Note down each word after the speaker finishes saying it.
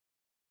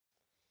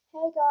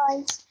Hey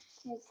guys,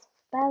 it's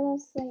Bella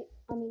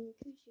Kushukorn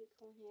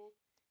here.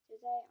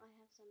 Today I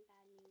have some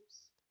bad news.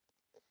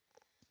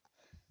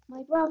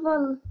 My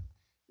brother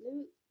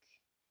Luke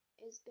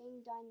is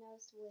being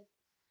diagnosed with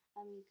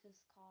a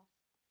mucus cough.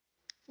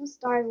 It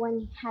started when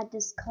he had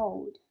this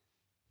cold.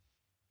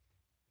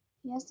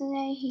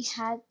 Yesterday he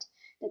had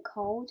the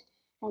cold,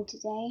 and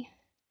today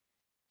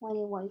when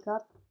he woke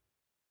up,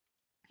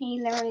 he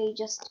literally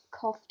just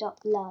coughed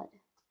up blood.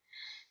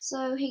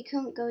 So he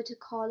couldn't go to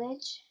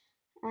college,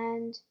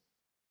 and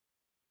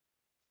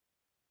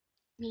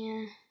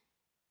yeah,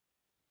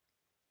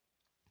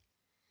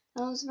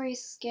 I was very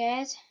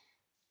scared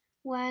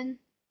when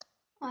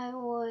I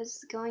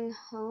was going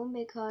home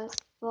because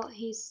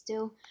he's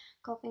still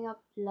coughing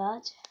up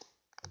blood.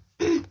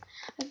 I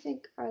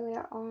think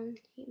earlier on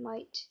he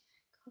might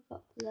cough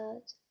up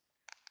blood.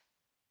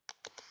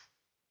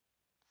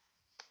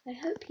 I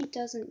hope he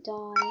doesn't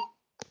die.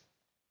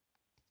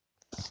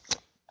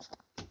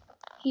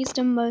 He's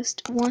the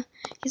most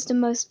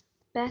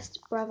best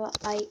brother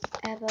I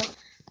ever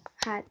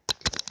had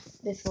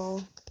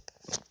before.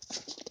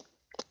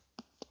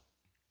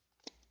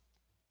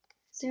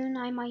 Soon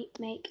I might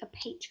make a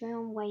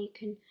Patreon where you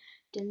can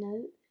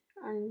donate.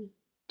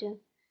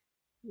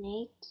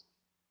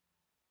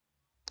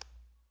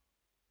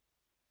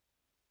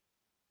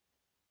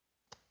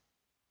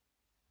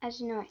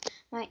 As you know, I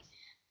might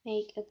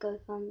make a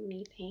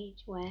GoFundMe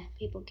page where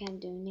people can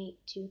donate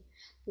to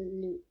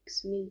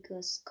Luke's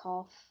mucus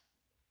cough.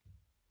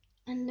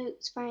 And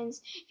Luke's friends,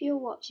 if you're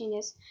watching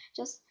this,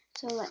 just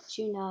to let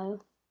you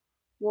know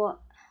what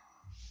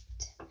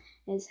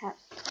is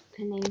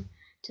happening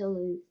to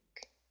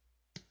Luke.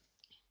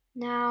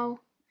 Now,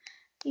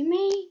 you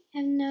may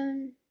have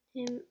known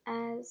him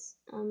as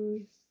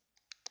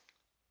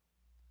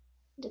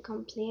the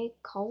Complete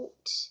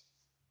Cult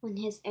on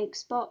his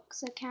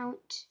Xbox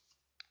account,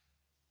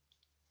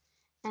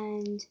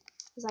 and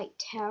was like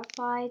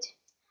terrified,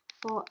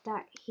 thought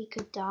that he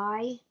could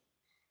die,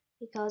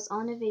 because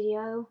on a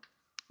video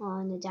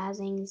on the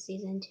Dazzling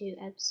Season 2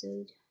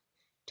 episode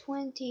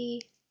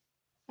 20,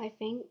 I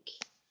think,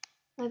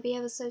 maybe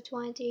episode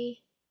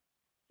 20,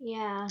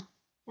 yeah,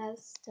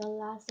 that's the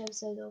last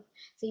episode of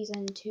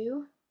Season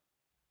 2,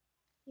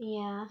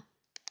 yeah,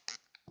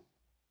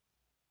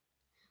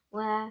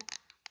 where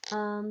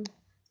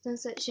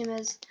Sunset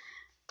Shimmer's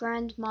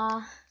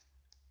grandma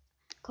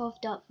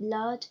coughed up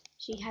blood.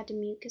 She had a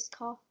mucus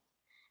cough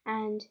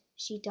and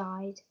she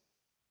died,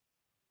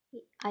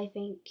 I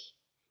think.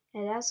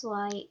 And that's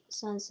why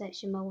Sunset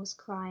Shimmer was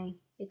crying,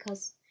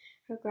 because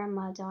her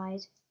grandma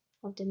died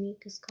of the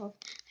mucus cough.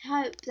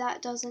 I hope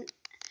that doesn't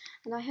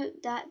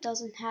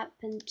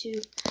happen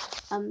to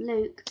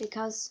Luke,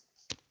 because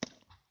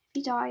if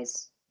he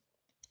dies,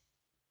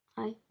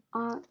 I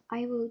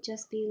will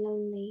just be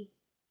lonely,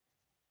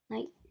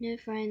 like no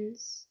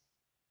friends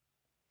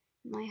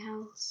in my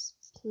house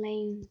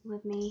playing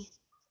with me.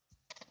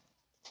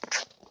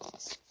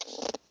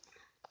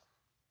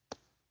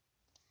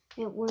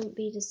 It won't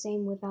be the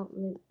same without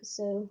Luke.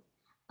 So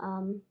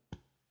I'm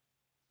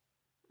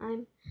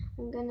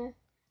gonna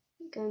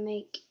go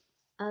make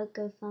a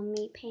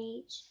GoFundMe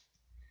page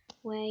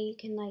where you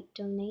can like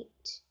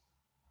donate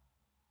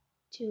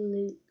to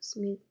Luke's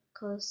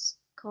mucus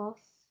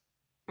cough,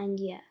 and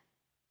yeah.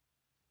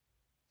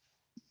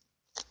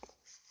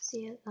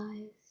 See you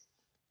guys.